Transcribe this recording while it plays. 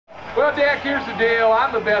Well, Dak, here's the deal.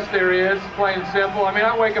 I'm the best there is, plain and simple. I mean,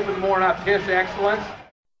 I wake up in the morning, I piss excellence.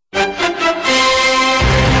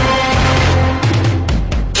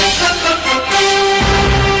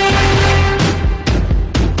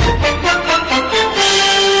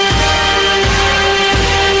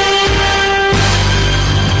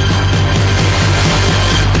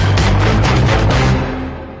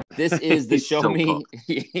 This is the Show Me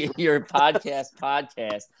Your podcast.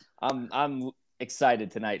 I'm excited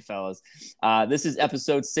tonight, fellas. This is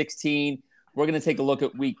episode 16. We're going to take a look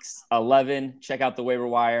at weeks 11, check out the waiver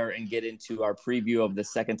wire, and get into our preview of the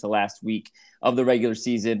second to last week of the regular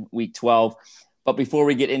season, week 12. But before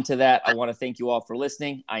we get into that, I want to thank you all for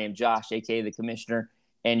listening. I am Josh, a.k.a. the Commissioner,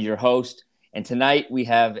 and your host. And tonight we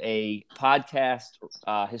have a podcast,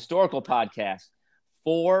 historical podcast,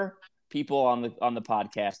 4 people on the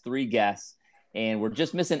podcast, 3 guests, and we're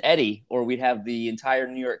just missing Eddie, or we'd have the entire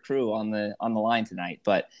New York crew on the line tonight.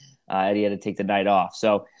 But Eddie had to take the night off.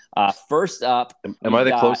 So first up, am I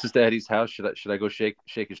the closest to Eddie's house? Should I go shake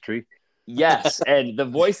his tree? Yes, and the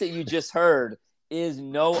voice that you just heard is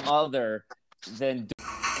no other than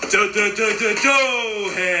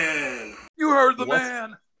Do-do-do-do-Dohan. You heard the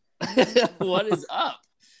man. What is up?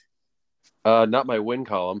 Not my win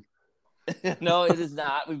column. No, it is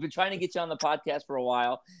not. We've been trying to get you on the podcast for a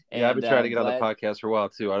while. And, yeah, I've been trying to get on the podcast for a while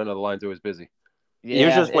too. I don't know, the line's always busy. Yeah,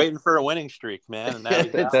 you're just waiting for a winning streak, man. And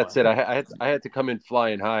that's it. I had to come in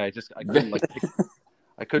flying high. I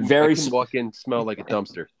couldn't walk in smell like a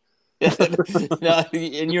dumpster. No,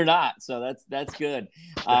 and you're not. So that's good.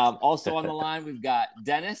 Also on the line, we've got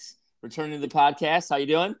Dennis returning to the podcast. How you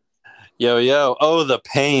doing? Yo. Oh, the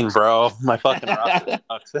pain, bro. My fucking roster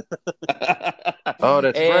sucks. Oh,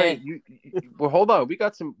 that's right. Well, hold on. We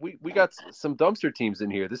got some dumpster teams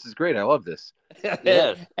in here. This is great. I love this.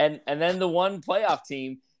 Yeah. And then the one playoff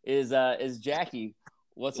team is Jackie.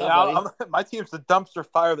 What's up, buddy? My team's the dumpster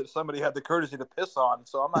fire that somebody had the courtesy to piss on,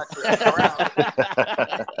 so I'm actually around.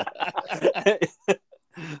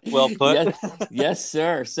 Well put. Yes,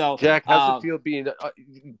 sir. So, Jack, how's it feel being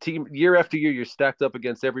team year after year? You're stacked up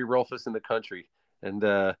against every Rolfus in the country, and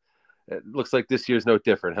it looks like this year's no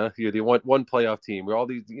different, huh? You're the one playoff team. We're all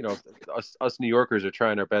these, us New Yorkers are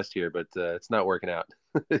trying our best here, but it's not working out.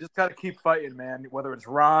 Just got to keep fighting, man. Whether it's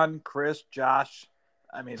Ron, Chris, Josh.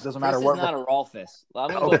 I mean, it doesn't matter what. Chris is not a Rolfus.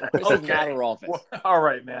 Chris is not a Rolfus. Well, all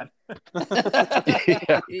right, man.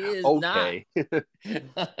 Yeah. He is okay.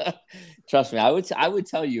 not. Trust me, I would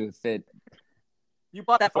tell you if it. You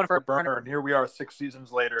bought that phone for a burner, and here we are 6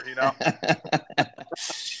 seasons later.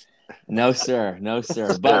 No, sir.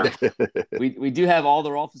 But we do have all the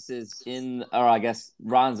Rolfuses in, or I guess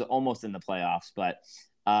Ron's almost in the playoffs. But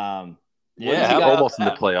yeah, I'm almost in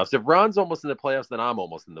the playoffs. If Ron's almost in the playoffs, then I'm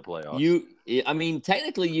almost in the playoffs.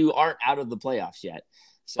 Technically, you aren't out of the playoffs yet.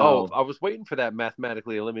 So, I was waiting for that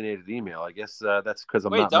mathematically eliminated email. I guess that's because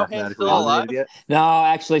I'm not Dohan's mathematically still eliminated yet. No,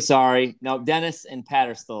 actually, sorry. No, Dennis and Pat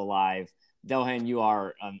are still alive. Dohan, you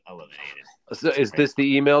are eliminated. So is this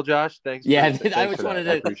the email, Josh? Thanks. Yeah,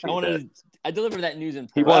 I delivered that news in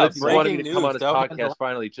He wanted me to come on his Dohan. podcast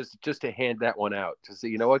finally just to hand that one out to say,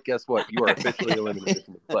 you know what? Guess what? You are officially eliminated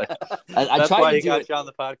from the play. I tried to do it. You on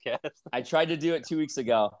the podcast. I tried to do it 2 weeks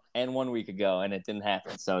ago and 1 week ago, and it didn't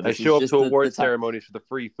happen. So I show up to award ceremonies for the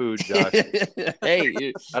free food, Josh.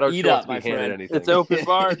 Hey, I don't eat show up, up my to be handed friend. anything. It's open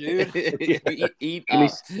bar, dude. Eat Give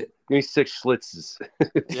up. me 6 schlitzes.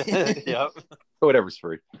 Yep. Whatever's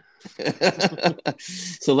free.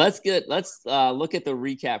 So let's look at the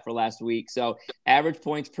recap for last week. So average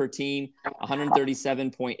points per team,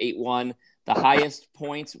 137.81. The highest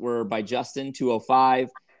points were by Justin, 205,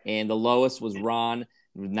 and the lowest was Ron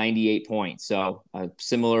with 98 points. So a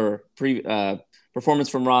similar performance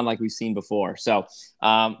from Ron like we've seen before. So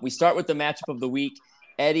we start with the matchup of the week,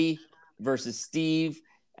 Eddie versus Steve,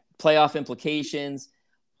 playoff implications.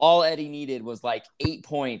 All Eddie needed was like 8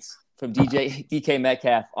 points from DK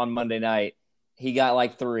Metcalf on Monday night. He got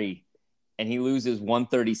like 3, and he loses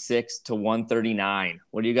 136 to 139.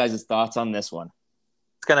 What are you guys' thoughts on this one?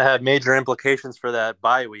 It's going to have major implications for that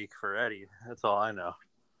bye week for Eddie. That's all I know.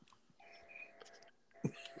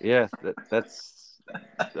 Yeah, that's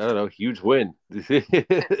I don't know, huge win.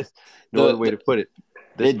 No other way to put it.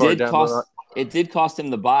 It did cost him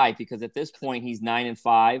the bye because at this point he's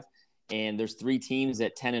 9-5, and there's 3 teams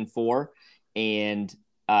at 10-4, and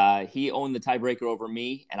he owned the tiebreaker over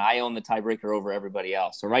me, and I own the tiebreaker over everybody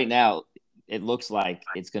else. So right now, it looks like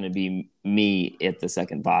it's going to be me at the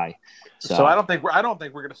second bye. So I don't think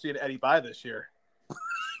we're going to see an Eddie bye this year.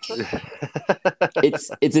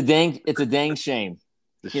 It's a dang shame.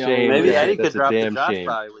 Maybe Eddie could drop the Josh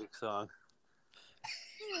bye week song.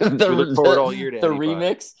 We look forward all year to the Eddie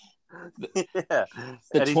remix. Yeah.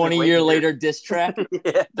 The Eddie's been 20-year waiting later diss track,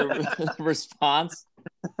 Yeah. the response.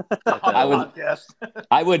 Podcast.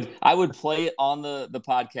 I would play it on the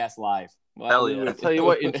podcast live. Hell We yeah. would- I'll tell you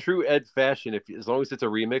what, in true Ed fashion, as long as it's a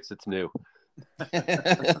remix, it's new.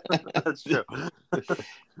 That's true.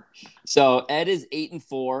 So Ed is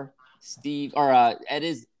 8-4. Steve or Ed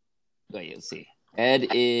is. Wait, let's see. Ed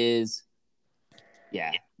is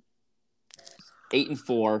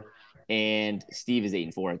 8-4, and Steve is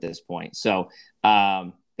 8-4 at this point. So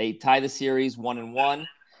they tie the series 1-1,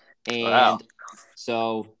 and Wow.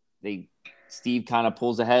 so Steve kind of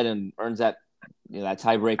pulls ahead and earns that. That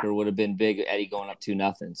tiebreaker would have been big. Eddie going up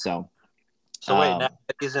 2-0. So Wait, now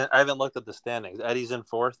Eddie's in, I haven't looked at the standings. Eddie's in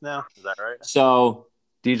fourth now. Is that right? So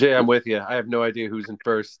DJ, I'm with you. I have no idea who's in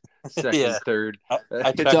first, second, Yeah. third.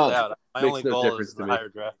 I checked So- out. My makes only no goal difference is to the me. higher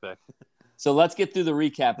draft pick. So let's get through the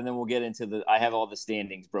recap, and then we'll get into I have all the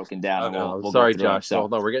standings broken down. And Okay. we'll Sorry, go through them. Josh. So,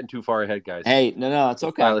 Hold on, we're getting too far ahead, guys. hey, no, it's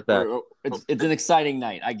Let's okay. dial it back. It's an exciting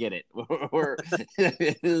night. I get it.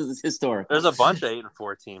 This is historic. There's a bunch of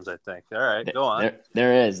 8-4 teams, I think. All right, go on.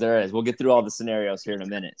 There is. We'll get through all the scenarios here in a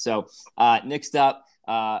minute. So next up,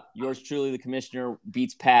 yours truly, the commissioner,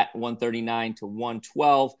 beats Pat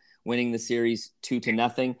 139-112, winning the series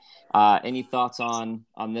 2-0. Any thoughts on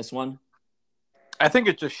this one? I think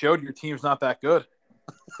it just showed your team's not that good.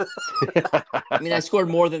 I mean, I scored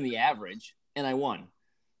more than the average, and I won.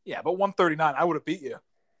 Yeah, but 139, I would have beat you.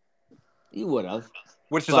 You would have.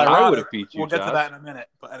 Which is But I ironic. would have beat you, We'll get to Josh. that in a minute.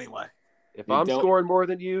 But anyway. If You I'm don't- scoring more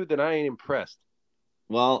than you, then I ain't impressed.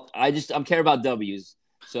 Well, I'm care about W's,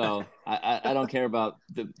 so I don't care about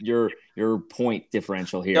your point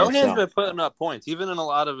differential here. Dohan's So. been putting up points, even in a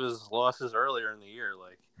lot of his losses earlier in the year.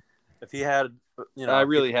 Like, if he had, I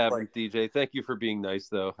really if he- haven't, like- DJ. Thank you for being nice,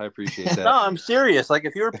 though. I appreciate that. No, I'm serious. Like,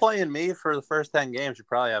 if you were playing me for the first 10 games, you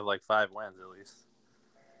probably have like 5 wins at least.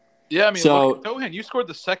 Yeah, I mean, So- look, Dohan, you scored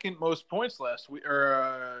the second most points last week.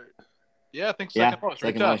 I think second most, right,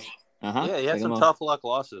 second Josh? most. Uh-huh. Yeah, he had Second some most. tough luck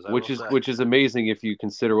losses. I which will is say. which is amazing if you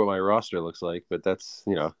consider what my roster looks like. But that's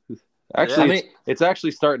actually How many- it's actually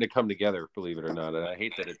starting to come together. Believe it or not, and I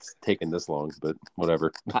hate that it's taken this long, but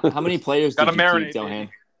whatever. How many players did Gotta you marinate, keep, Dohan?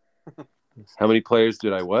 baby. How many players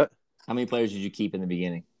did I what? How many players did you keep in the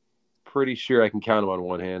beginning? Pretty sure I can count them on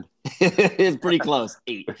one hand. It's pretty close.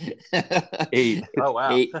 8. 8. Oh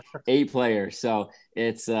wow. Eight players. So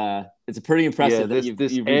it's pretty impressive Yeah, that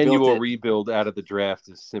this you've rebuilt annual it. rebuild out of the draft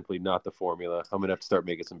is simply not the formula. I'm gonna have to start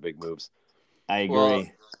making some big moves. I agree. Well,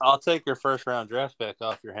 I'll take your first round draft pick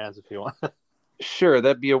off your hands if you want. Sure,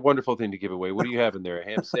 that'd be a wonderful thing to give away. What do you have in there? A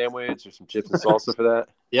ham sandwich or some chips and salsa for that?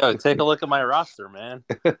 Yo, take a look at my roster, man.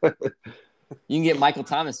 You can get Michael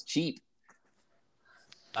Thomas cheap.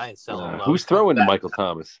 I ain't selling. those. Who's throwing to Michael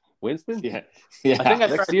Thomas? Winston? Yeah. I think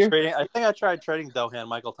Next year? I tried trading Dohan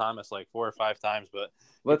Michael Thomas like 4 or 5 times, but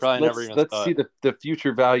Let's probably never even let's saw see it. the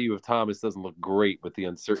future value of Thomas doesn't look great with the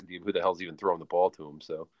uncertainty of who the hell's even throwing the ball to him.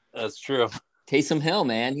 So that's true. Taysom Hill,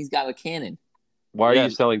 man, he's got a cannon. why are Yeah. you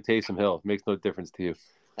selling Taysom Hill? It makes no difference to you.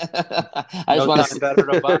 I just No want time to. better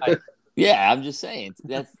to buy. Yeah, I'm just saying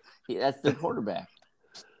that's the quarterback.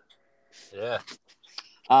 Yeah.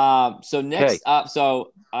 So next up,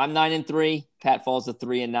 so I'm 9-3. Pat falls to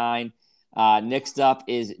 3-9. Next up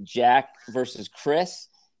is Jack versus Chris,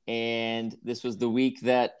 and this was the week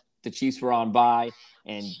that the Chiefs were on bye,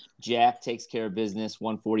 and Jack takes care of business,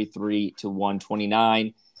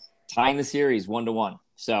 143-129, tying the series 1-1.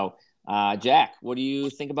 So, Jack, what do you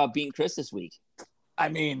think about beating Chris this week? I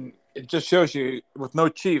mean, it just shows you with no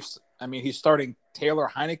Chiefs. I mean, he's starting Taylor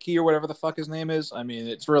Heineke or whatever the fuck his name is. I mean,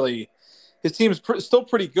 it's really his team's still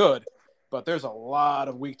pretty good, but there's a lot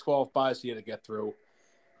of Week 12 buys he had to get through.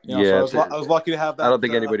 Yeah, so I was lucky to have that. I don't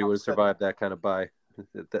think anybody would have survived that kind of buy,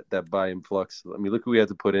 that buy influx. I mean, look who he had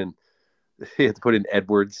to put in. He had to put in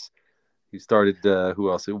Edwards. He started. Who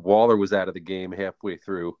else? Waller was out of the game halfway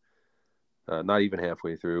through. Not even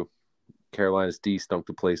halfway through. Carolina's D stunk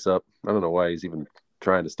the place up. I don't know why he's even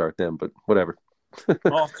trying to start them, but whatever.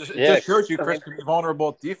 Well, it just shows you Chris can be vulnerable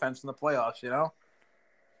at defense in the playoffs.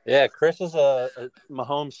 Yeah, Chris is a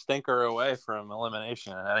Mahomes stinker away from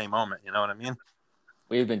elimination at any moment. You know what I mean?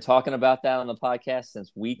 We've been talking about that on the podcast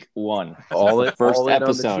since week 1. All in, First all in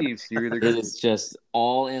episode. on the Chiefs. You're either It gonna, is just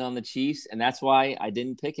all in on the Chiefs, and that's why I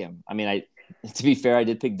didn't pick him. I mean, to be fair, I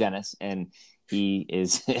did pick Dennis, and he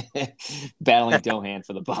is battling Dohan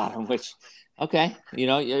for the bottom, which, okay, you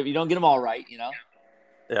don't get them all right,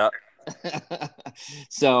 Yeah.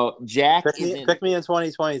 So Jack Pick me in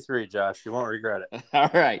 2023, Josh. You won't regret it. All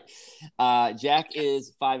right. Jack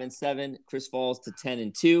is 5-7. Chris falls to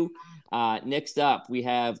 10-2. Next up, we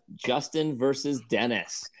have Justin versus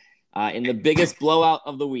Dennis. In the biggest blowout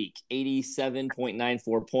of the week,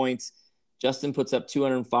 87.94 points. Justin puts up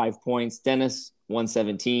 205 points. Dennis,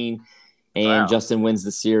 117. And Justin wins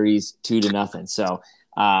the series 2-0. So,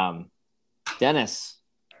 Dennis,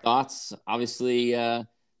 thoughts? Obviously,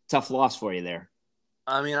 tough loss for you there.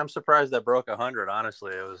 I mean, I'm surprised that broke 100,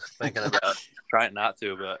 honestly. I was thinking about trying not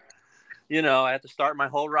to, but, I had to start my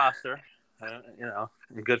whole roster,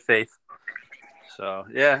 in good faith. So,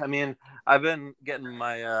 yeah, I mean, I've been getting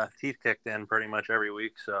my teeth kicked in pretty much every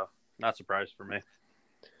week, so not surprised for me.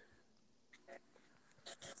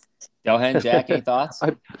 Dohan, Jack, any thoughts?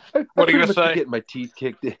 What are you gonna say? Getting my teeth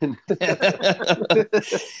kicked in.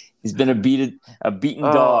 He's been a beaten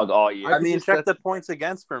dog all year. I mean, check the points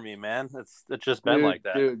against for me, man. It's just been like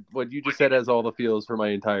that. Dude, what you just said has all the feels for my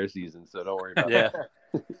entire season, so don't worry about it.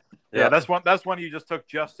 Yeah, that's one you just took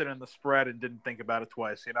Justin in the spread and didn't think about it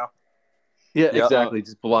twice, Yeah, exactly.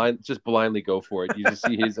 Just blindly go for it. You just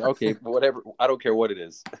see his whatever. I don't care what it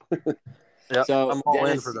is. Yeah, so I'm all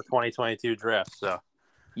Dennis, in for the 2022 draft. So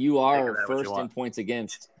you are first in points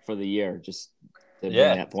against for the year. Just to bring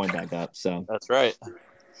that point back up. So that's right.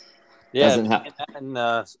 Yeah,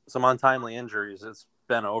 and some untimely injuries. It's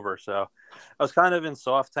been over. So I was kind of in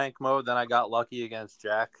soft tank mode. Then I got lucky against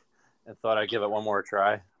Jack and thought I'd give it one more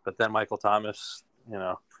try. But then Michael Thomas,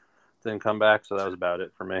 didn't come back. So that was about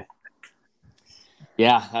it for me.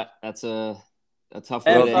 Yeah, that's a tough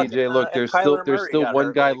Well, one. DJ, look, there's still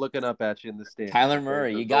one guy looking up at you in the stands. Kyler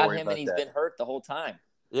Murray, you got him, and he's been hurt the whole time.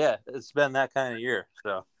 Yeah, it's been that kind of year.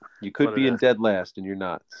 So you could be in dead last, and you're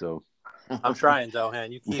not. So I'm trying,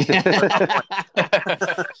 Dohan. You keep.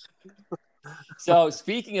 So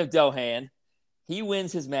speaking of Dohan, he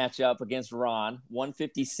wins his matchup against Ron,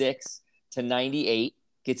 156-98,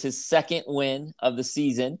 gets his second win of the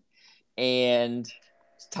season, and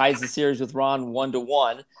ties the series with Ron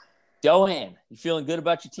 1-1. Dohan, you feeling good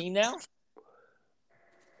about your team now?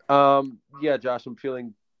 Yeah, Josh, I'm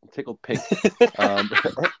feeling tickled pink.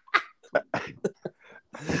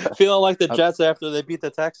 Feeling like the Jets after they beat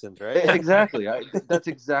the Texans, right? Exactly. That's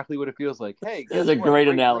exactly what it feels like. Hey, that's a great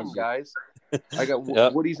analogy, guys. I got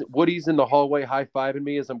Woody's in the hallway high-fiving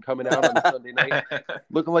me as I'm coming out on a Sunday night,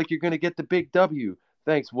 looking like you're going to get the big W.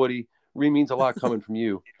 Thanks, Woody. Really means a lot coming from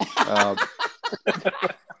you.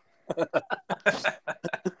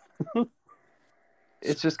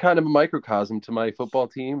 It's just kind of a microcosm to my football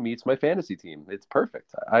team meets my fantasy team. It's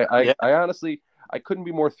perfect. I honestly, I couldn't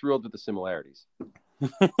be more thrilled with the similarities.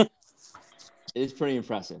 It's pretty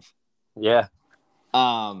impressive. Yeah.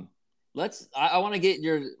 I want to get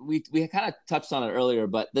we kind of touched on it earlier,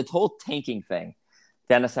 but the whole tanking thing.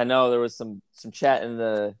 Dennis, I know there was some chatter in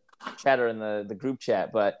the group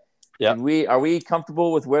chat, but are we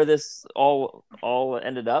comfortable with where this all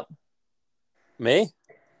ended up? Me?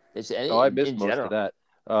 I missed most of that.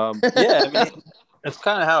 Yeah, I mean, it's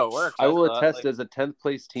kind of how it works. I will attest as a 10th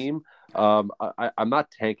place team. I'm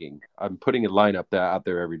not tanking. I'm putting a lineup out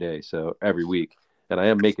there every day, so every week, and I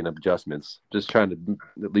am making adjustments. Just trying to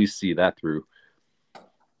at least see that through.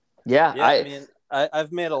 Yeah, I mean,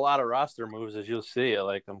 I've made a lot of roster moves, as you'll see.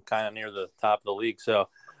 Like I'm kind of near the top of the league, so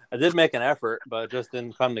I did make an effort, but it just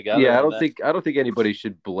didn't come together. Yeah, I don't think anybody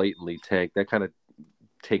should blatantly tank. That kind of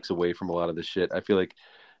takes away from a lot of the shit. I feel like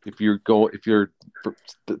if you're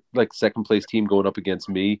like second place team going up against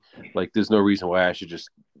me, like there's no reason why I should just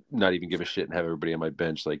not even give a shit and have everybody on my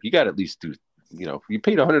bench. Like you got to at least do, you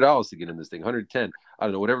paid $100 to get in this thing, 110. I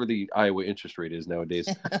don't know, whatever the Iowa interest rate is nowadays.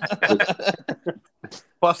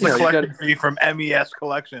 Plus the collection fee from MES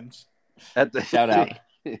Collections. Shout out.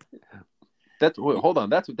 Hold on.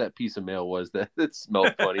 That's what that piece of mail was. That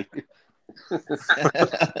smelled funny.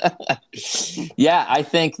 Yeah, I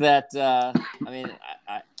think that.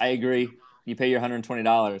 I agree. You pay your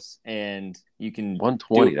 $120, and you can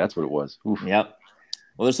 120. That's what it was. Oof. Yep.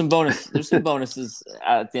 Well, there's some bonuses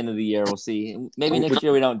at the end of the year. We'll see. Maybe next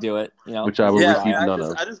year we don't do it. Which I will receive none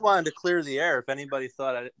of. I just wanted to clear the air. If anybody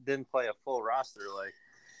thought I didn't play a full roster, like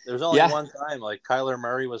there's only one time, like Kyler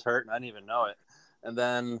Murray was hurt and I didn't even know it, and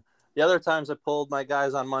then the other times I pulled my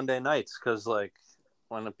guys on Monday nights because like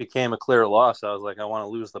when it became a clear loss, I was like, I want to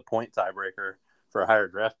lose the point tiebreaker for a higher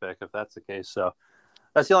draft pick if that's the case. So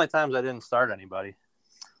that's the only times I didn't start anybody.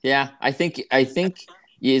 Yeah, I think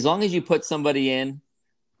as long as you put somebody in,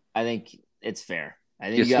 I think it's fair. I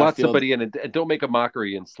think you slot somebody in and don't make a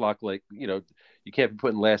mockery and slot like, you can't be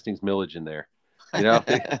putting Lastings Millage in there.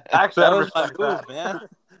 Actually, that was my move, man.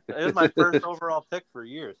 It was my first overall pick for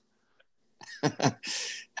years. How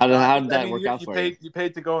did that work out for you? You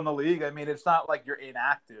paid to go in the league. I mean, it's not like you're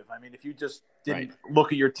inactive. I mean, if you just didn't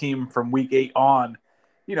look at your team from week 8 on,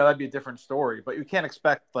 that'd be a different story. But you can't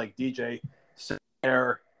expect like DJ sit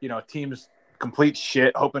there teams complete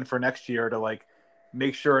shit, hoping for next year to like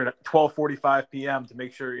make sure at 12:45 p.m. to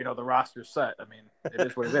make sure the roster's set. I mean, it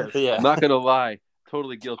is what it is. Yeah. I'm not gonna lie.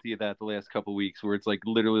 Totally guilty of that the last couple of weeks where it's like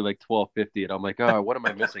literally like 12:50 and I'm like, oh, what am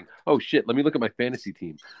I missing? Oh shit, let me look at my fantasy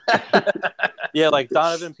team. Yeah, like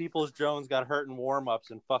Donovan Peoples-Jones got hurt in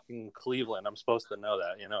warm-ups in fucking Cleveland. I'm supposed to know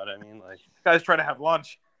that, you know what I mean? Like, Guys trying to have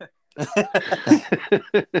lunch.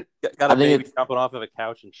 got a baby jumping off of a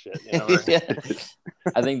couch and shit, you know what I mean?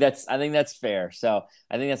 Yeah. I think that's fair. So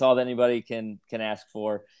I think that's all that anybody can ask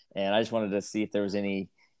for. And I just wanted to see if there was any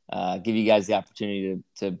give you guys the opportunity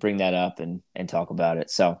to bring that up and talk about it.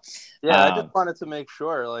 So yeah, I just wanted to make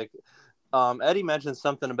sure. Like, Eddie mentioned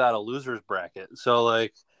something about a loser's bracket. So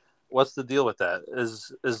like, what's the deal with that?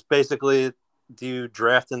 Is basically, do you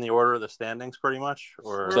draft in the order of the standings pretty much?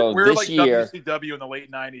 Or so we're this like year, WCW in the late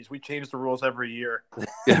 90s. We changed the rules every year.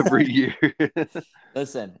 Every year.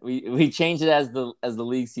 listen, we change it as the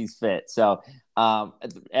league sees fit. So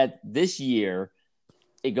at this year,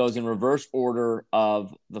 it goes in reverse order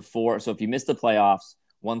of the four. So if you miss the playoffs,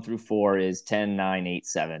 1 through 4 is 10, 9, 8,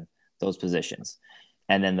 7, those positions.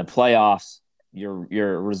 And then the playoffs,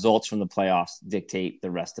 your results from the playoffs dictate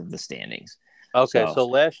the rest of the standings. Okay, so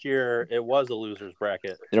last year it was a loser's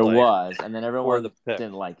bracket. There was, and then everyone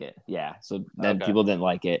didn't like it. Yeah, so then people didn't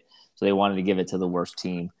like it. So they wanted to give it to the worst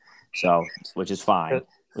team. So, which is fine.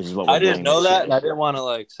 Which is what I didn't know that, and I didn't want to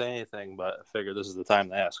like say anything, but I figured this is the time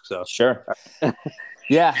to ask. So sure.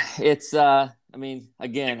 Yeah, it's I mean,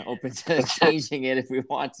 again, open to changing it if we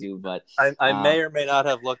want to, but I may or may not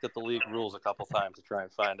have looked at the league rules a couple times to try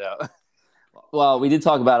and find out. Well, we did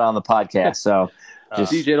talk about it on the podcast, so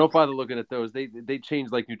just DJ, don't bother looking at those. They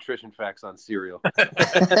change like nutrition facts on cereal.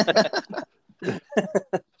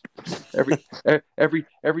 every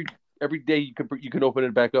day you can open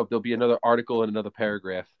it back up. There'll be another article and another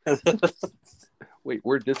paragraph. Wait,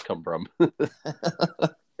 where'd this come from?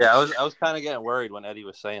 Yeah, I was kind of getting worried when Eddie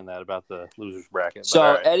was saying that about the losers bracket. So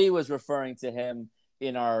right. Eddie was referring to him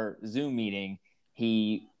in our Zoom meeting.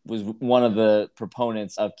 He was one of the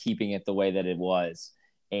proponents of keeping it the way that it was,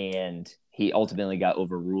 and he ultimately got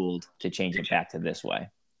overruled to change it back to this way.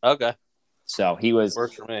 Okay. So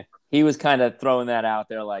works for me. He was kind of throwing that out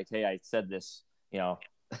there, like, "Hey, I said this."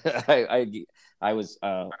 I was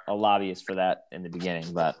a lobbyist for that in the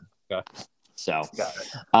beginning, but okay. So got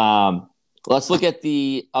it. Let's look at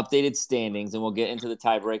the updated standings, and we'll get into the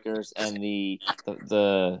tiebreakers and the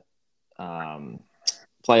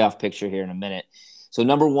playoff picture here in a minute. So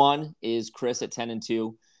number 1 is Chris at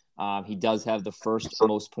 10-2. He does have the first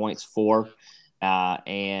most points for,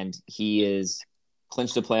 and he is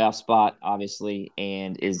clinched a playoff spot, obviously,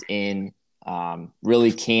 and is in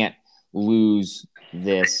really can't lose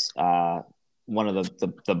this one of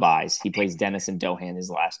the buys. He plays Dennis and Dohan his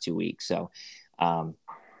last 2 weeks, so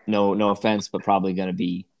no offense, but probably going to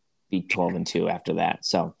be 12-2 after that.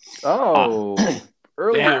 So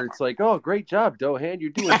earlier it's like, oh, great job, Dohan, you're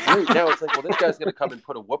doing great. Now it's like, well, this guy's going to come and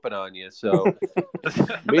put a whooping on you. So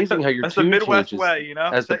amazing how your That's tune the Midwest changes way,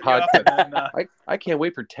 as the podcast. I can't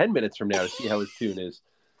wait for 10 minutes from now to see how his tune is.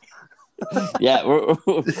 Yeah, we're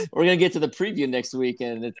gonna get to the preview next week,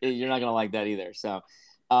 and you're not gonna like that either. So,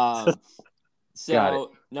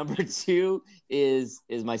 number 2 is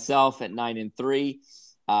myself at 9-3.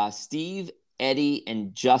 Steve, Eddie,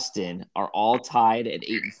 and Justin are all tied at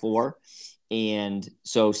 8-4, and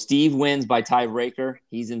so Steve wins by tiebreaker.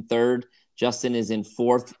 He's in 3rd. Justin is in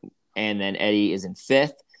 4th, and then Eddie is in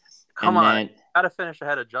 5th. Come on, got to finish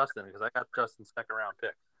ahead of Justin because I got Justin's 2nd round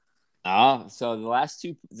pick. Oh, so the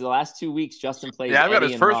last 2 weeks, Justin played. Yeah, I got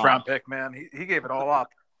his first round pick, man. He gave it all up.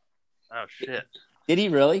 Oh shit! Did he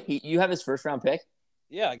really? You have his first round pick?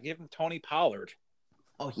 Yeah, I gave him Tony Pollard.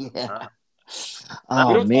 Oh yeah. We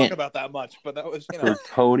don't talk about that much, but that was for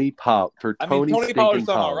Tony Pollard. Tony Pollard's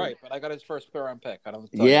done all right, but I got his first round pick. I don't.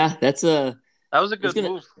 Yeah, that was a good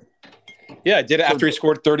move. Yeah, I did it after he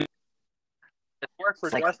scored 30. It worked for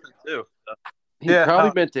Justin too. So. He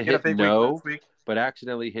probably meant to hit no, but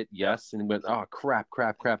accidentally hit yes and went, oh, crap.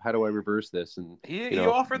 How do I reverse this? And he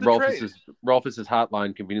offered the trade. Rolfus's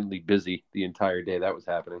hotline conveniently busy the entire day that was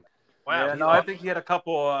happening. Wow. Yeah, I think he had a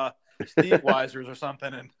couple Steve Weisers or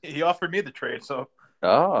something, and he offered me the trade. So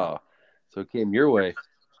so it came your way.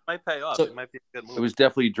 Might pay off. It might be a good move. It was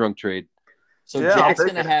definitely a drunk trade. So Jack's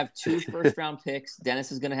going to have 2 first-round picks.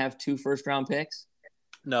 Dennis is going to have 2 first-round picks?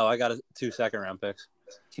 No, I got 2 second-round picks.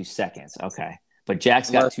 2 seconds, okay. But Jack's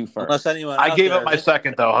got 2 first. Unless anyone I gave up my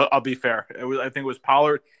second, though. I'll be fair. I think it was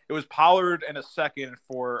Pollard. It was Pollard and a second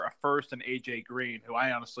for a first and AJ Green, who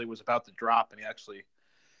I honestly was about to drop, and he actually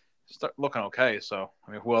started looking okay. So,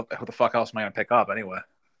 I mean, who the fuck else am I going to pick up anyway?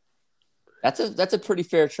 That's a pretty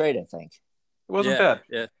fair trade, I think. It wasn't bad.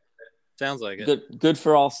 Yeah, sounds like it. Good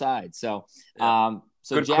for all sides. So, Yeah.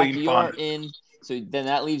 so Good, Jack, clean you fun. are in. So then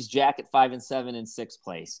that leaves Jack at 5-7 in sixth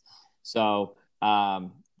place. So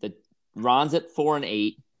the Ron's at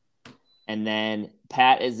 4-8, and then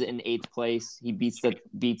Pat is in eighth place. He wins the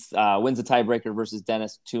tiebreaker versus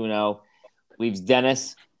Dennis 2-0. Leaves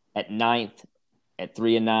Dennis at 9th at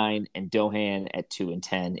 3-9, and Dohan at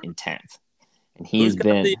 2-10 in 10th. And who's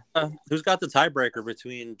got the tiebreaker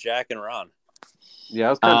between Jack and Ron? Yeah, I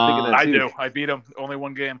was kind of thinking that I too. do. I beat him. Only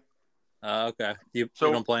one game. Okay. You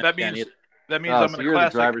So don't play that again means either. I'm So in you're a in the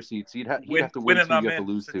classic driver's seat. So he'd have to win and two. I'm You have to in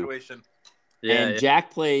lose two. situation. and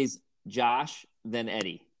Jack plays Josh, then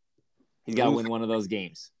Eddie. He's got to win one of those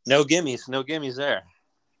games. No gimmies there.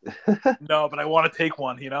 No, but I want to take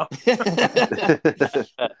one.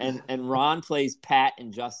 and Ron plays Pat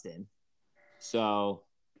and Justin. So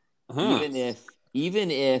even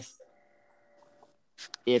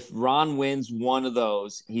if Ron wins one of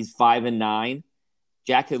those, he's 5-9.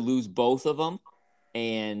 Jack could lose both of them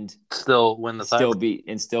and still win the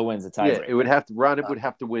tiebreaker. still wins the Yeah, tiebreaker. Ron would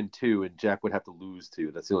have to win two, and Jack would have to lose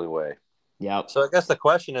two. That's the only way. Yep. So I guess the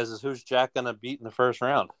question is who's Jack gonna beat in the first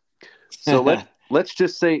round? So let's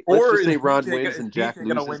just say Ron BJ wins and Jack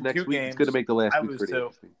gonna loses win next two week. games, It's going to make the last I week lose pretty two.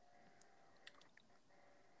 interesting.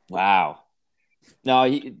 Wow.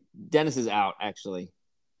 No, Dennis is out. Actually,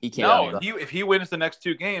 he can't. No, if he wins the next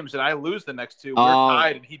two games and I lose the next two, we're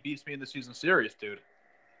tied, and he beats me in the season series, dude.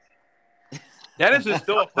 Dennis is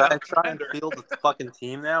still a playoff try and contender. field the fucking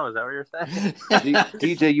team now. Is that what you're saying?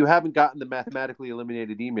 DJ, you haven't gotten the mathematically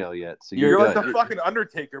eliminated email yet, so You're good. like the fucking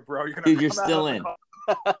Undertaker, bro. Dude, you're still in.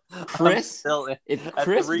 Chris, if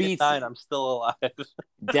Chris beats 9, I'm still alive.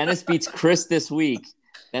 Dennis beats Chris this week,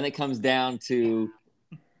 then it comes down to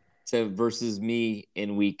versus me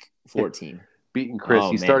in week 14. Beating Chris, Oh,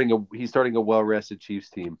 he's man. starting a well-rested Chiefs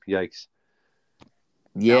team. Yikes!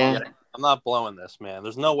 Yeah. I'm not blowing this, man.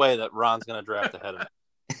 There's no way that Ron's gonna draft ahead of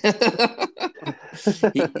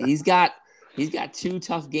me. he's got two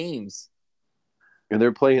tough games. And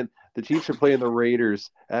the Chiefs are playing the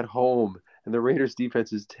Raiders at home, and the Raiders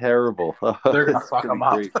defense is terrible. They're gonna fuck them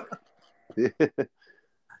up.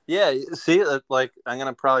 Yeah, see, like I'm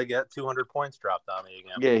gonna probably get 200 points dropped on me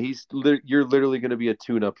again. Yeah, you're literally going to be a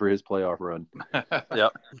tune-up for his playoff run.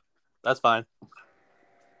 Yep, that's fine.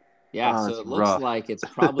 Yeah, so it looks like it's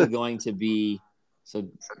probably going to be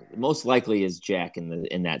most likely is Jack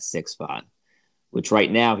in that sixth spot, which right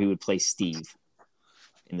now he would play Steve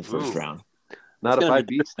in the first round. Not if I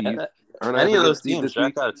beat Steve. Any of those teams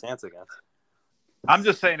Jack got a chance against. I'm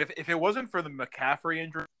just saying, if it wasn't for the McCaffrey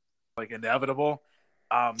injury, like inevitable,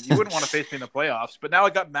 you wouldn't want to face me in the playoffs. But now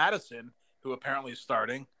I got Madison, who apparently is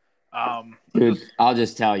starting. Dude, I'll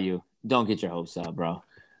just tell you, don't get your hopes up, bro.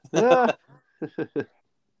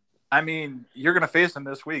 I mean, you're going to face him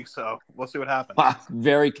this week, so we'll see what happens. I'm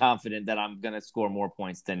very confident that I'm going to score more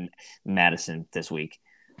points than Madison this week.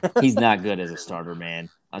 He's not good as a starter, man.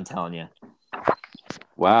 I'm telling you.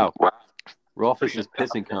 Wow. Rolf is just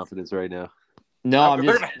pissing confidence right now. No,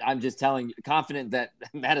 I'm just telling you, confident that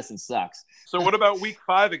Madison sucks. So what about week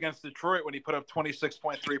 5 against Detroit when he put up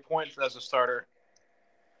 26.3 points as a starter?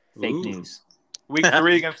 Fake news. Week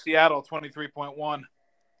 3 against Seattle, 23.1.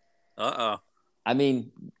 Uh-oh. I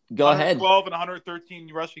mean, go ahead. 112 and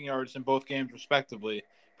 113 rushing yards in both games, respectively.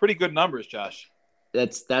 Pretty good numbers, Josh.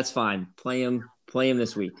 That's fine. Play him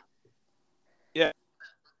this week. Yeah.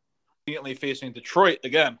 Immediately facing Detroit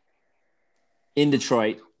again. In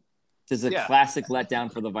Detroit. This is a classic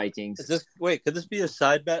letdown for the Vikings. Could this be a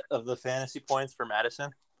side bet of the fantasy points for Madison?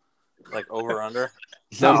 Like over under?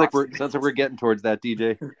 Sounds like we're getting towards that,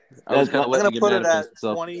 DJ. I was going to put it at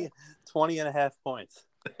 20 and a half points.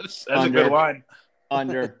 That's a good line.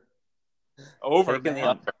 Under. Over. I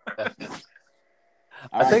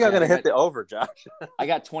think I'm going to hit the over, Josh. I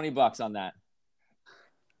got $20 on that.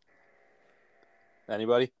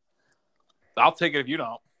 Anybody? I'll take it if you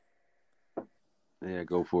don't. Yeah,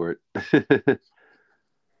 go for it. I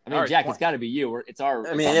mean, Jack, it's got to be you. It's our.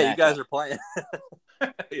 I mean, you guys are playing.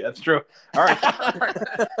 Yeah, that's true. All right.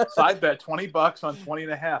 Side bet $20 on 20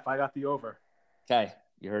 and a half. I got the over. Okay.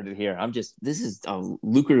 You heard it here. This is a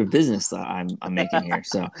lucrative business that I'm making here.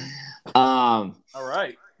 So, all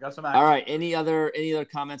right. Got some action. All right. Any other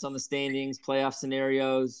comments on the standings, playoff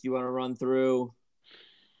scenarios you want to run through?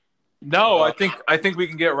 No, I think we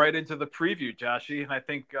can get right into the preview, Joshy, and I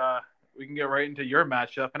think we can get right into your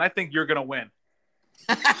matchup, and I think you're gonna win.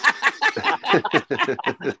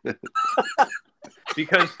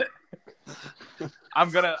 Because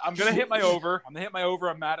I'm gonna hit my over. I'm gonna hit my over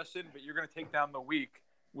on Madison, but you're gonna take down the week,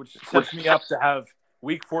 which sets me up to have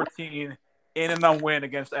week 14 in and on win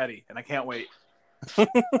against Eddie, and I can't wait.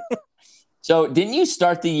 So, didn't you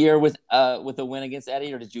start the year with a win against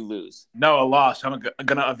Eddie, or did you lose? No, a loss. I'm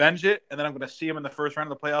gonna avenge it, and then I'm gonna see him in the first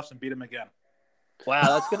round of the playoffs and beat him again. Wow,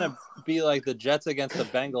 that's gonna be like the Jets against the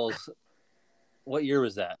Bengals. What year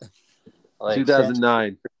was that? Like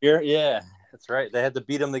 2009. Yeah, that's right. They had to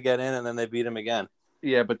beat him to get in, and then they beat him again.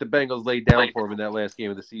 Yeah, but the Bengals laid down for him in that last game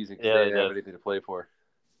of the season because they didn't have anything to play for.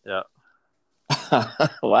 Yeah.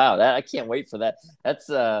 Wow, I can't wait for that. That's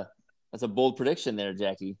a bold prediction there,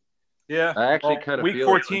 Jackie. Yeah, I actually kind of week feel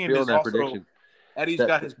 14 is that also prediction. Eddie's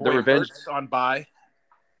got his boy revenge Hurts on bye.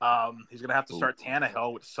 He's gonna have to start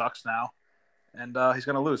Tannehill, which sucks now, and he's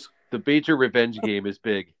gonna lose. The Beecher revenge game is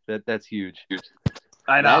big. That's huge.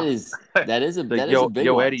 I know that is a big yo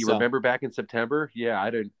one. Eddie, remember back in September? Yeah, I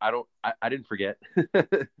didn't forget.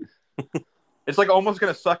 It's like almost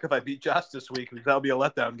gonna suck if I beat Josh this week because that'll be a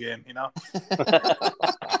letdown game, you know.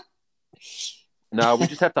 No, we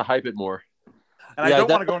just have to hype it more. And I don't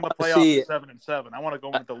want to go in the playoffs with 7-7. I want to go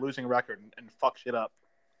in with the losing record and fuck shit up.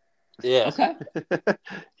 Yeah. Okay.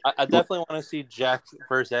 I definitely want to see Jack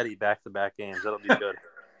versus Eddie back-to-back games. That'll be good.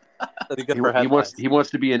 That'll be good for headlines. He wants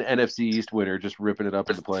to be an NFC East winner, just ripping it up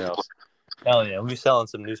in the playoffs. Hell yeah. We'll be selling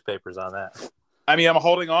some newspapers on that. I mean, I'm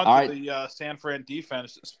holding on to the San Fran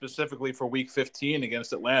defense specifically for Week 15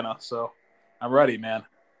 against Atlanta, so I'm ready, man.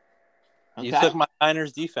 Okay. You took my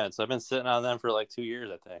Niners defense. I've been sitting on them for like 2 years,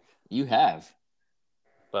 I think. You have.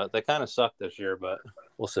 But they kind of suck this year, but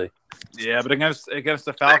we'll see. Yeah, but against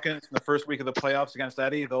the Falcons in the first week of the playoffs against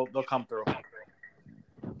Eddie, they'll come through.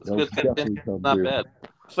 It's good. Not bad.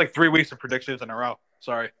 It's like 3 weeks of predictions in a row.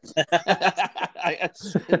 Sorry.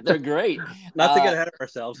 They're great. Not to get ahead of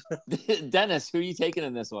ourselves. Dennis, who are you taking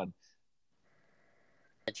in this one?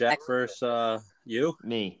 Jack versus you?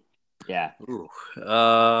 Me. Yeah. Ooh.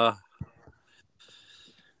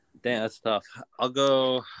 Damn, that's tough. I'm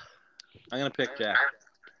going to pick Jack.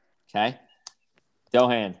 Okay.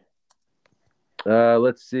 Dohan.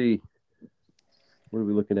 Let's see. What are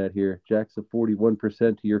we looking at here? Jack's a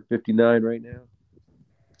 41% to your 59 right now.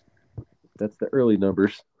 That's the early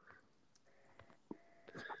numbers.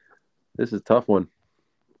 This is a tough one.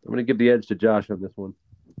 I'm going to give the edge to Josh on this one.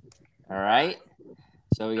 All right.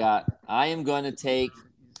 So I am going to take. You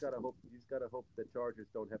just gotta hope the Chargers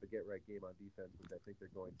don't have a get-right game on defense, which I think they're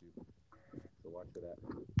going to. So watch for that.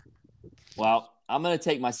 Well, I'm going to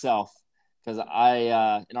take myself because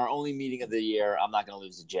in our only meeting of the year, I'm not going to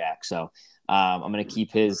lose to Jack. So I'm going to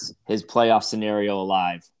keep his playoff scenario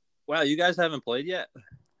alive. Wow, you guys haven't played yet?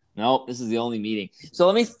 Nope, this is the only meeting. So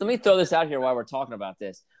let me throw this out here while we're talking about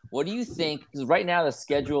this. What do you think? Because right now the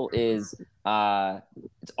schedule is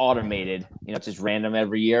it's automated. It's just random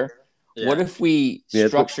every year. Yeah. What if we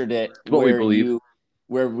structured it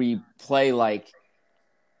where we play like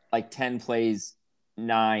 10 plays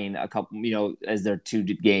 9 a couple, as their 2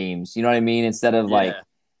 games. You know what I mean? Instead of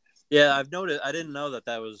Yeah, I've noticed. I didn't know that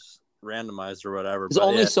was randomized or whatever. Because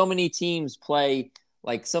only so many teams play.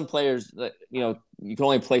 Like some players, you can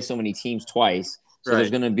only play so many teams twice. So there's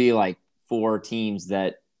going to be like 4 teams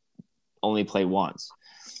that only play once.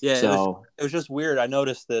 Yeah, so it was just weird. I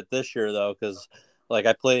noticed that this year though, because like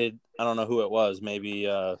I played, I don't know who it was,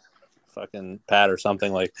 maybe fucking Pat or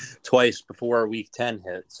something, like twice before week 10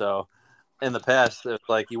 hit. So in the past, it's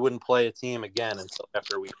like you wouldn't play a team again until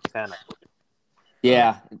after week 10.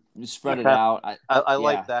 Yeah, spread it out. I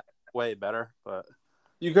like that way better, but.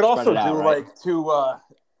 You could also do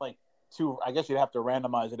two. I guess you'd have to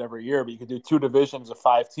randomize it every year, but you could do 2 divisions of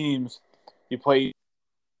 5 teams. You play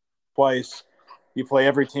twice. You play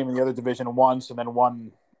every team in the other division once, and then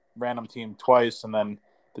one random team twice, and then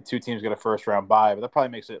the 2 teams get a first round bye. But that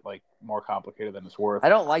probably makes it like more complicated than it's worth. I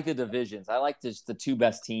don't like the divisions. I like just the 2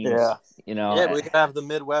 best teams. Yeah. Yeah, we could have the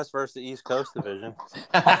Midwest versus the East Coast division.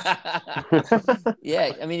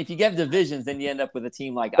 Yeah, I mean, if you get divisions, then you end up with a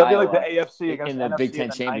team like That'd Iowa be like the AFC against in the NFC Big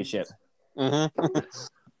Ten championship. Mm-hmm.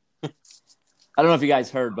 I don't know if you guys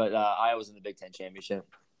heard, but Iowa's in the Big Ten championship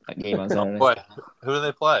game on Saturday. Boy, who do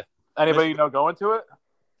they play? Anybody going to it?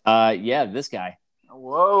 Yeah, this guy.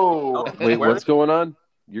 Whoa! Wait, what's going on?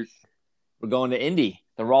 We're going to Indy.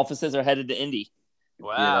 The Rolfuses are headed to Indy.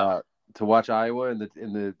 Wow! To watch Iowa in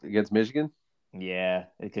the against Michigan. Yeah,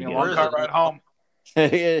 it could get one car ride home.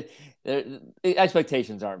 The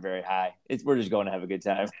expectations aren't very high. We're just going to have a good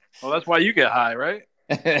time. Well, that's why you get high, right?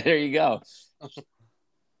 There you go.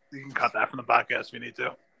 You can cut that from the podcast if you need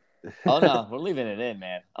to. Oh no, we're leaving it in,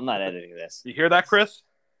 man. I'm not editing this. You hear that, Chris?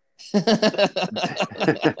 You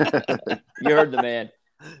heard the man.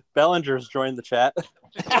 Bellinger's joined the chat.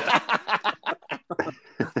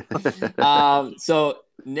 So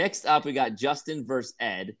next up, we got Justin versus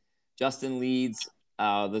Ed. Justin leads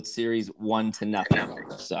the series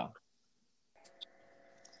 1-0. So,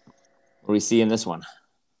 what do we see in this one?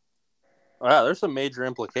 Wow, there's some major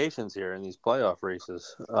implications here in these playoff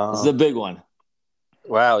races. This is a big one.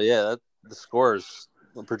 Wow, yeah, the scores,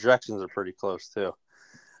 the projections are pretty close too.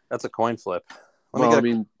 That's a coin flip. I'll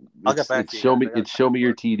get back to you. Show me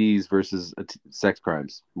your TDs versus sex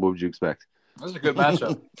crimes. What would you expect? That's a good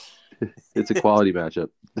matchup. It's a quality matchup.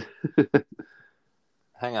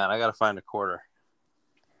 Hang on, I got to find a quarter.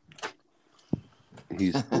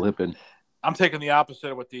 He's flipping. I'm taking the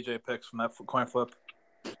opposite of what DJ picks from that coin flip.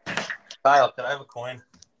 Kyle, can I have a coin?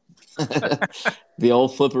 The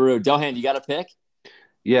old flipperoo. Dohan, you got a pick?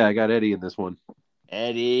 Yeah, I got Eddie in this one.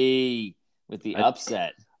 Eddie with the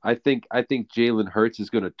upset. I think Jalen Hurts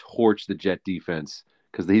is going to torch the Jet defense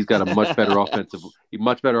because he's got a much better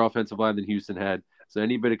offensive line than Houston had. So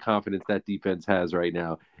any bit of confidence that defense has right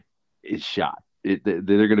now is shot. They're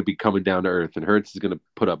going to be coming down to earth, and Hurts is going to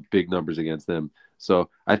put up big numbers against them. So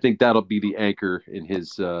I think that'll be the anchor in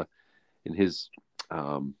his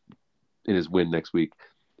win next week.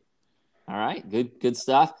 All right, good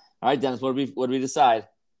stuff. All right, Dennis, what do we decide?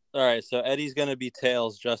 All right, so Eddie's going to be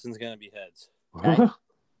tails, Justin's going to be heads. Okay.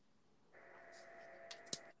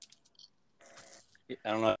 I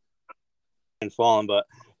don't know if falling, but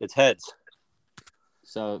it's heads.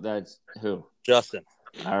 So that's who? Justin.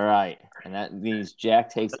 All right, and that means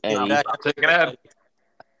Jack takes Eddie. I'm taking Ed.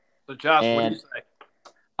 So Josh, what do you say?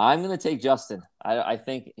 I'm going to take Justin. I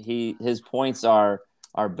think his points are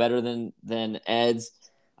better than Ed's.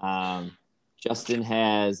 Justin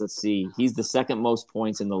has, let's see, he's the second most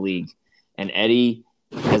points in the league, and Eddie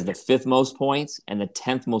has the 5th most points and the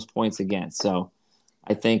 10th most points against. So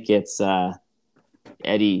I think it's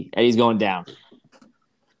Eddie. Eddie's going down.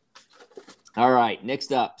 All right,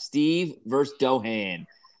 next up, Steve versus Dohan.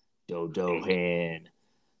 Dohan.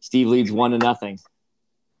 Steve leads 1-0.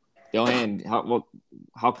 Dohan,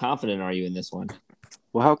 how confident are you in this one?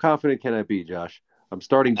 Well, how confident can I be, Josh? I'm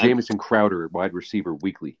starting Jamison Crowder at wide receiver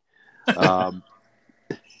weekly. I'm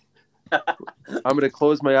going to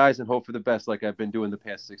close my eyes and hope for the best like I've been doing the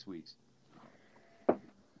past 6 weeks.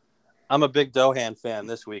 I'm a big Dohan fan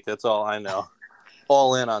this week. That's all I know.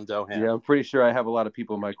 All in on Dohan. Yeah, I'm pretty sure I have a lot of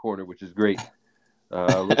people in my corner, which is great.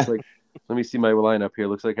 Looks like, let me see my lineup here.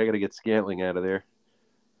 Looks like I got to get Scantling out of there.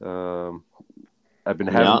 I've been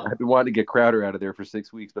wanting to get Crowder out of there for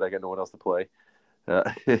 6 weeks, but I got no one else to play.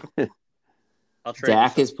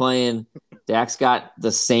 Dak is playing. Dak's got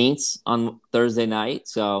the Saints on Thursday night,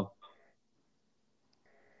 so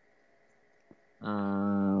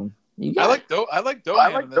I like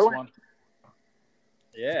Dohan in this one.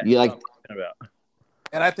 Yeah, you like about.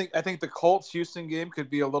 And I think the Colts Houston game could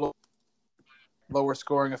be a little lower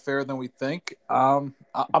scoring affair than we think. I'm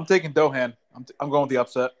taking Dohan. I'm going with the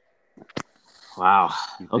upset. Wow.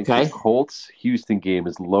 Okay. The Colts Houston game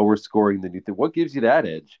is lower scoring than you think. What gives you that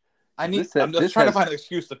edge? I'm just trying to find an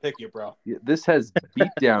excuse to pick you, bro. This has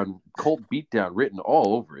Colt beatdown written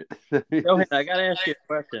all over it. Dohan, I got to ask you a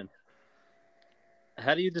question.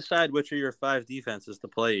 How do you decide which are your 5 defenses to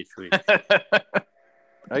play each week?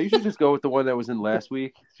 I usually just go with the one that was in last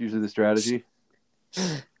week. It's usually the strategy.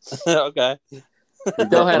 Okay.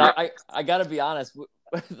 Dohan, I got to be honest.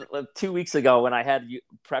 2 weeks ago, when I had you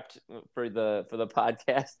prepped for the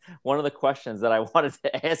podcast, one of the questions that I wanted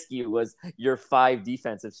to ask you was your 5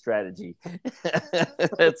 defensive strategy.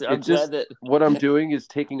 What I'm doing is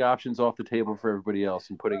taking options off the table for everybody else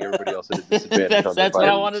and putting everybody else at a disadvantage. That's what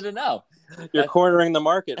I wanted to know. You're cornering the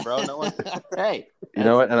market, bro. No one. Hey, you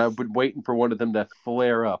know what? And I've been waiting for one of them to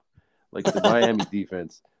flare up, like the Miami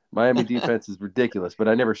defense. Miami defense is ridiculous, but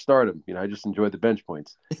I never start them. I just enjoy the bench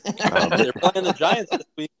points. They're playing the Giants this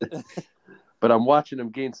week. But I'm watching them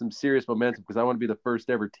gain some serious momentum because I want to be the first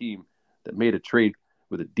ever team that made a trade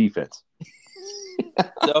with a defense.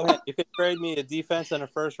 So you could trade me a defense and a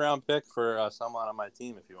first-round pick for someone on my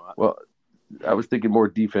team if you want. Well, I was thinking more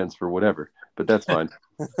defense for whatever, but that's fine.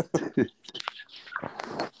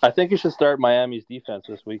 I think you should start Miami's defense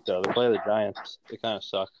this week, though. They play the Giants. They kind of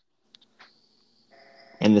suck.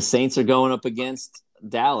 And the Saints are going up against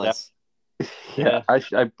Dallas. Yeah. I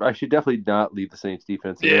should definitely not leave the Saints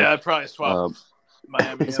defense. Yeah, I'd probably swap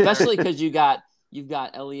Miami. Especially because you've got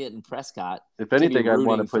Elliott and Prescott. If anything, I'd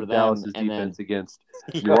want to put Dallas's defense against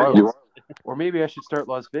New Orleans. Or maybe I should start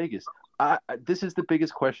Las Vegas. This is the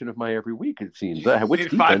biggest question of my every week, it seems.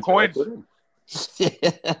 Which defense 5 coins.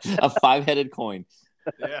 A 5-headed coin.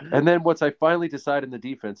 Yeah. And then once I finally decide in the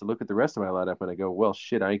defense and look at the rest of my lineup and I go, well,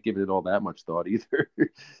 shit, I ain't giving it all that much thought either.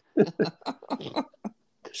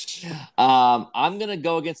 I'm gonna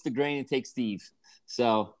go against the grain and take Steve.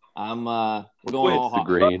 So I'm we're going all the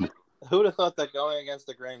grain. Who would have thought that going against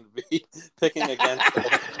the grain would be picking against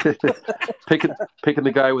picking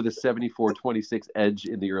the guy with a 74-26 edge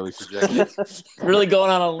in the early projections. Really going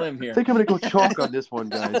on a limb here. I think I'm going to go chalk on this one,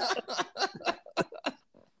 guys.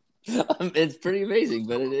 It's pretty amazing,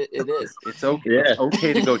 but it is. It's okay. Yeah. It's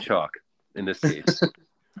okay to go chalk in this case.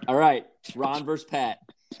 All right, Ron versus Pat.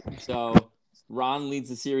 So Ron leads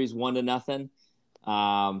the series 1-0.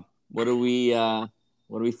 What do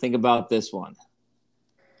we think about this one?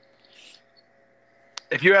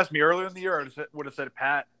 If you asked me earlier in the year, I would have said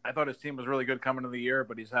Pat. I thought his team was really good coming into the year,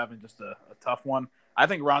 but he's having just a tough one. I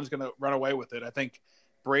think Ron's going to run away with it. I think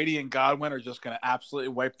Brady and Godwin are just going to absolutely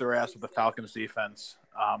wipe their ass with the Falcons defense.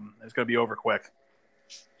 It's going to be over quick.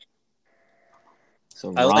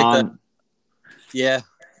 So I Ron, like that.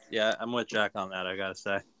 Yeah, I'm with Jack on that, I got to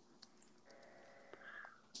say.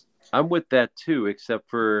 I'm with that too, except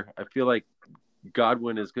for I feel like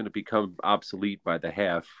Godwin is going to become obsolete by the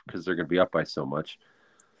half because they're going to be up by so much.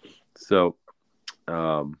 So they're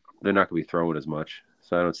not going to be throwing as much.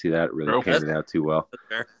 So I don't see that really panning out too well.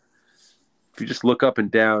 If you just look up and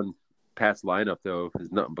down Pat's lineup, though,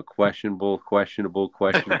 there's nothing but questionable.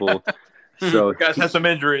 So guys has some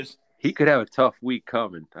injuries. He could have a tough week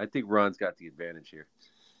coming. I think Ron's got the advantage here.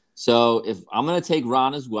 So if I'm going to take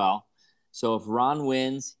Ron as well. So if Ron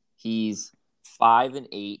wins, he's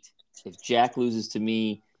 5-8. If Jack loses to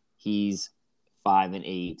me, he's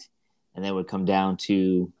 5-8, and then would come down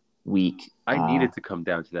to week. I need it to come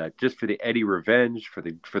down to that, just for the Eddie revenge, for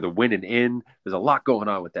the winning in. There's a lot going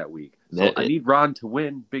on with that week. So I need Ron to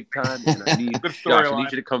win big time, and I need Josh. I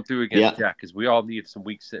need you to come through against Jack because we all need some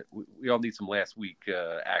we all need some last week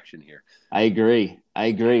action here. I agree.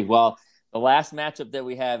 Well, the last matchup that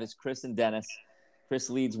we have is Chris and Dennis. Chris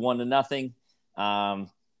leads 1-0.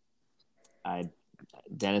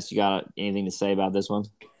 Dennis, you got anything to say about this one?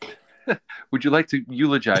 Would you like to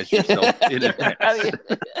eulogize yourself in advance?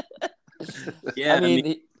 Yeah, I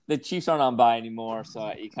mean, the Chiefs aren't on bye anymore, so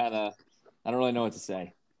I don't really know what to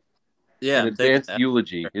say. Yeah, an advanced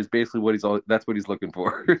eulogy is basically that's what he's looking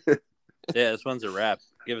for. Yeah, this one's a wrap.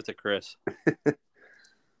 Give it to Chris.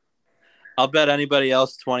 I'll bet anybody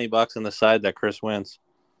else $20 on the side that Chris wins.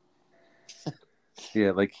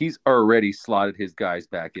 Yeah, like he's already slotted his guys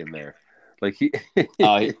back in there. Like it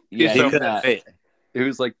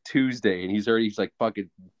was like Tuesday, and he's like fucking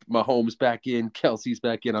Mahomes back in, Kelsey's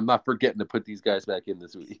back in. I'm not forgetting to put these guys back in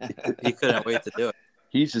this week. He couldn't wait to do it.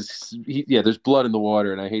 There's blood in the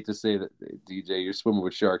water, and I hate to say that, DJ, you're swimming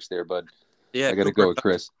with sharks there, bud. Yeah, I got to go with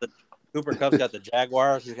Chris. Cooper Kupp's got the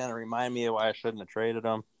Jaguars. He's going to remind me of why I shouldn't have traded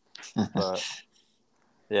him. But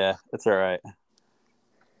yeah, it's all right.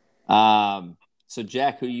 So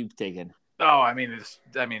Jack, who you taking? Oh,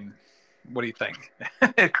 what do you think?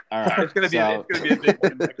 All right, it's gonna be a big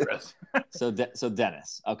win, Chris. So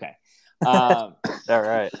Dennis, okay. All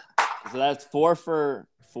right. So that's four for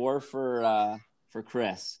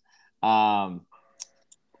Chris. Who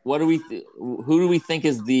do we think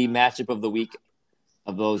is the matchup of the week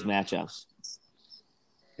of those matchups?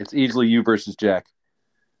 It's easily you versus Jack.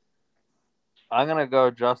 I'm gonna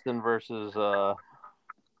go Justin versus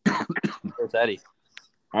Eddie.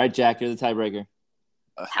 All right, Jack, you're the tiebreaker.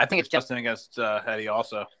 I think it's Justin against Eddie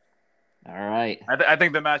also. All right. I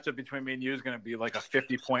think the matchup between me and you is going to be like a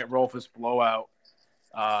 50-point Rolfus blowout.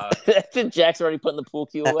 Jack's already putting the pool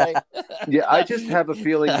cue away. Yeah, I just have a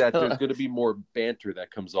feeling that there's going to be more banter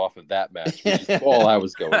that comes off of that match, which is all I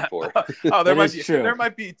was going for. There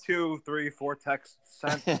might be 2, 3, 4 texts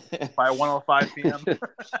sent by 1:05 p.m.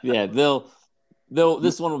 Yeah,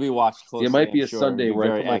 this one will be watched closely. It might be a Sunday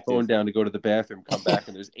where I put my phone down to go to the bathroom, come back,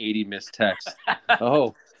 and there's 80 missed texts.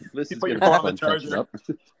 Oh, this is going to be fun catching up.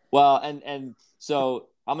 Well, and so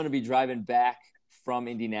I'm going to be driving back from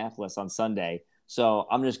Indianapolis on Sunday, so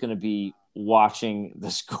I'm just going to be watching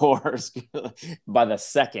the scores by the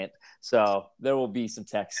second. So there will be some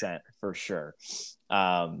text sent for sure.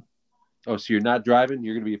 So you're not driving?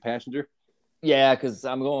 You're going to be a passenger? Yeah, because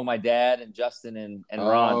I'm going with my dad and Justin and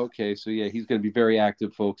Ron. Okay. So, yeah, he's going to be very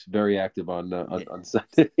active, folks. Very active on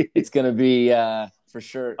Sunday. It's going to be for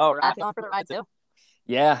sure. Oh, Ron's going for the ride, too?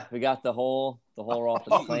 Yeah, we got the whole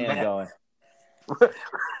Rolfus plan going.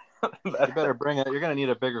 You better bring it. You're going to need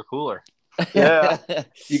a bigger cooler. Yeah.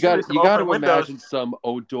 You got to imagine some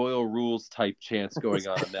O'Doyle rules type chance going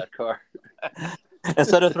on in that car.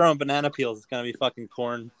 Instead of throwing banana peels, it's going to be fucking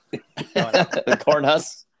corn. The corn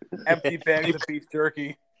husks. Empty bags of beef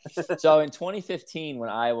jerky. So in 2015, when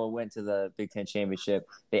Iowa went to the Big Ten championship,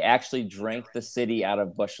 they actually drank the city out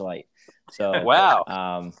of Busch Light. So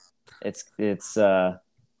wow, it's they're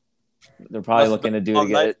probably looking to do to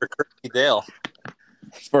get it for Kirby Dale.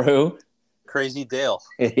 For who? Crazy Dale.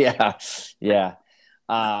 Yeah.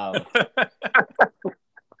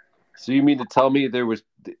 So you mean to tell me there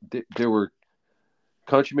were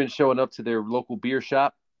countrymen showing up to their local beer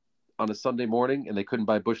shop on a Sunday morning and they couldn't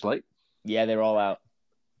buy Busch Light? Yeah, they were all out.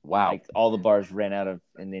 Wow. Like all the bars ran out of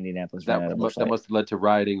in Indianapolis. That must have led to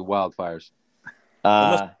rioting and wildfires.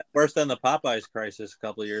 Worse than the Popeyes crisis a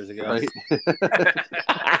couple of years ago. Right?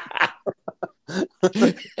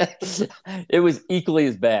 It was equally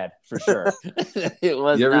as bad, for sure. It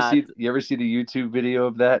was. You ever see the YouTube video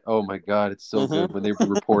of that? Oh my God, it's so good when they were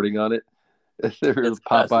reporting on it. There were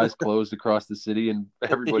Popeyes closed across the city and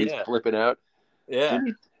everybody's flipping out. Yeah.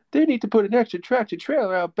 They need to put an extra tractor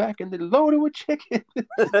trailer out back and then load it with chicken.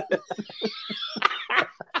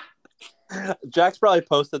 Jack's probably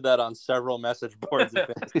posted that on several message boards.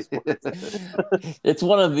 It's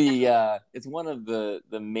one of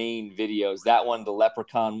the main videos. That one, the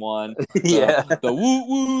leprechaun one. The woo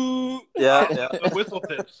woo. Yeah. The whistle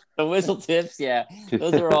tips. The whistle tips. Yeah,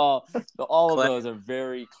 those are all of those are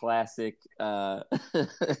very classic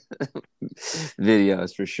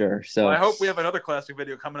videos for sure. So I hope we have another classic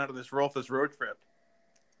video coming out of this Rolfus road trip.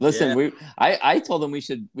 Listen, I told them we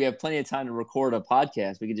have plenty of time to record a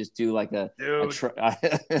podcast. We could just do like live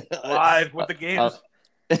with the games.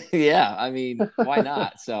 Yeah, I mean, why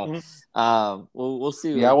not? So, we'll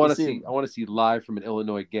see. Yeah, I want to see live from an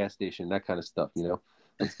Illinois gas station, that kind of stuff.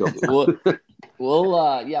 Let's go.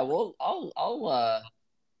 I'll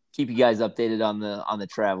keep you guys updated on the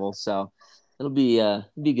travel. So it'll be a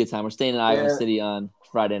good time. We're staying in Iowa City on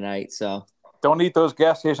Friday night. So don't eat those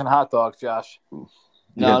gas station hot dogs, Josh.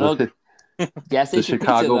 No, gas station the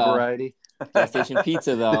Chicago pizza, variety. Gas station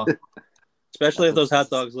pizza, though. Especially if those hot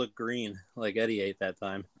dogs look green, like Eddie ate that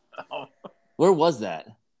time. Where was that?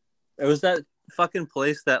 It was that fucking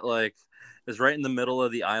place that is right in the middle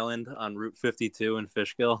of the island on Route 52 in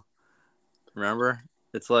Fishkill. Remember?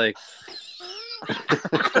 It's like,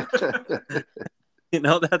 you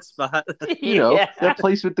know that spot? That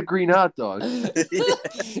place with the green hot dogs.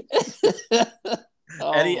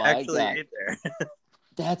 Eddie actually ate there.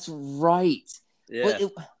 That's right. Yeah.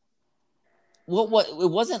 What? It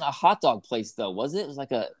wasn't a hot dog place though, was it? It was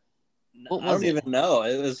like a. I don't even know.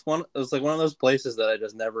 It was like one of those places that I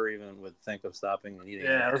just never even would think of stopping and eating.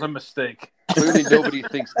 Yeah, it was a mistake. Clearly, nobody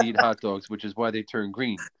thinks to eat hot dogs, which is why they turn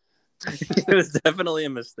green. It was definitely a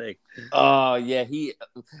mistake. Oh yeah,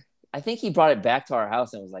 I think he brought it back to our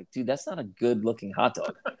house and was like, "Dude, that's not a good looking hot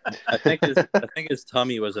dog." I think his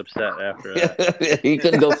tummy was upset after that. He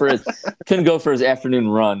couldn't go for his afternoon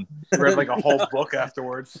run. He read like a whole book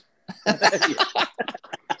afterwards.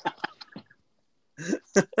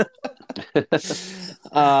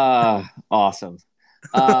 Awesome.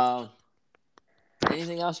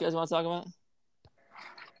 Anything else you guys want to talk about?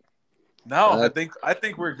 No, I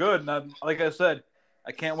think we're good. And like I said,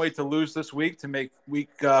 I can't wait to lose this week to make week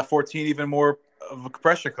 14 even more of a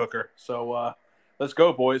pressure cooker. So let's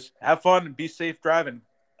go, boys. Have fun and be safe driving.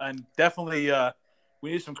 And definitely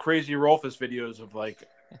we need some crazy Rolfus videos of I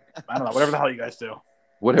don't know, whatever the hell you guys do.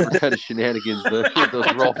 Whatever kind of shenanigans those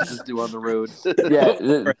Rolfus do on the road. Yeah,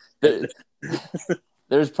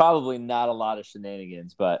 there's probably not a lot of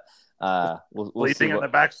shenanigans, but we'll sleeping see in the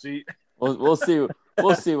back seat. We'll see.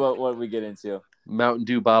 We'll see what we get into. Mountain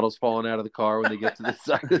Dew bottles falling out of the car when they get to the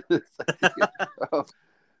side of the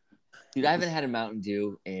Dude, I haven't had a Mountain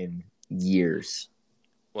Dew in years.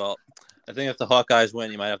 Well, I think if the Hawkeyes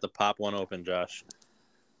win, you might have to pop one open, Josh.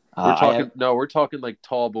 We're talking like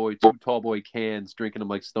two tall boy cans, drinking them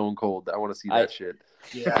like Stone Cold. I want to see that shit.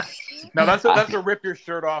 Yeah. No, that's a rip your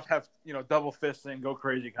shirt off, have double fisting, go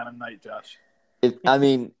crazy kind of night, Josh.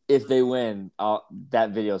 If they win, that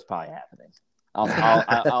video is probably happening.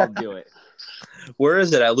 I'll do it. Where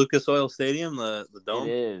is it? At Lucas Oil Stadium, the dome?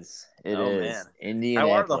 It is. It is. Man.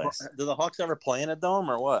 Indianapolis. Do the Hawks ever play in a dome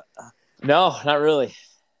or what? No, not really.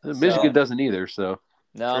 Michigan doesn't either. So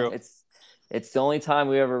no, true. It's the only time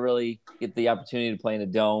we ever really get the opportunity to play in a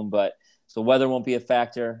dome. But so weather won't be a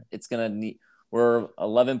factor. We're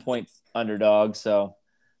 11-point underdogs, so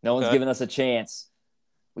no one's giving us a chance.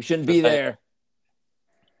 We shouldn't be there.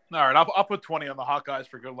 All right, I'll put 20 on the Hawkeyes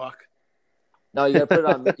for good luck. No, you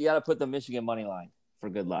gotta put the Michigan money line for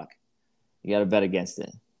good luck. You gotta bet against it.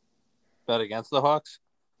 Bet against the Hawks?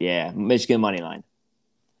 Yeah, Michigan money line.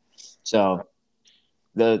 So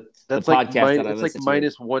that's the like podcast it's like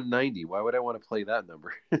minus 190. Why would I want to play that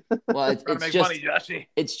number? Well, it's make just money, Joshy.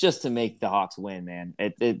 It's just to make the Hawks win, man.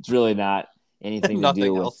 It's really not anything to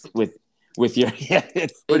do with your. Yeah,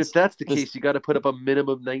 but if that's the case, you got to put up a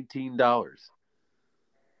minimum $19.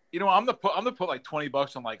 I'm gonna put like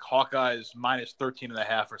 $20 on like Hawkeyes minus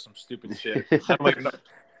 13.5 or some stupid shit. I don't even know.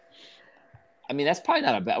 I mean, that's probably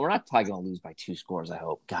not a bad. We're not probably going to lose by 2 scores. I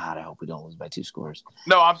hope. God, I hope we don't lose by 2 scores.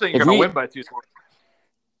 No, I'm saying you're going to win by 2 scores.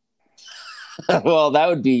 Well, that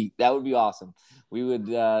would be awesome. We would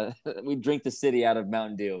we'd drink the city out of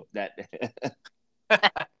Mountain Dew. That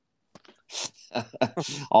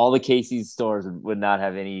all the Casey's stores would not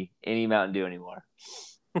have any Mountain Dew anymore.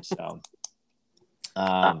 So,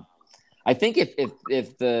 I think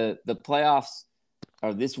if the playoffs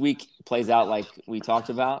or this week plays out like we talked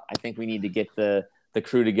about, I think we need to get the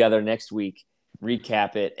crew together next week,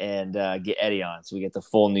 recap it, and get Eddie on so we get the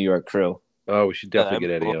full New York crew. Oh, we should definitely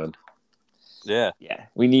get Eddie on. Yeah.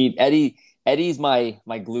 We need Eddie. Eddie's my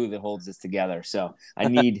glue that holds this together. So I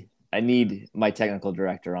need my technical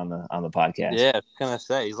director on the podcast. Yeah, I was gonna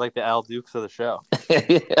say he's like the Al Dukes of the show.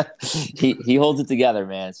 he holds it together,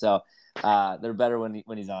 man. So they're better when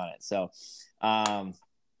he's on it. So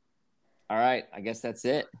all right, I guess that's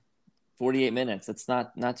it. 48 minutes. That's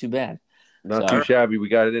not too bad. Not too shabby. We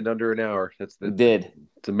got it in under an hour. We did.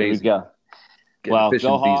 It's amazing. Here we go.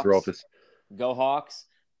 Go Hawks. Go Hawks,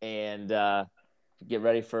 and get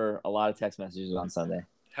ready for a lot of text messages on Sunday.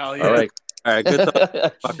 Hell yeah. All right. All right, good talk,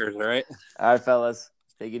 fuckers. All right. All right, fellas.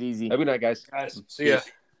 Take it easy. Have a good night, guys. See ya.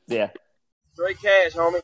 Yeah. Straight cash, homie.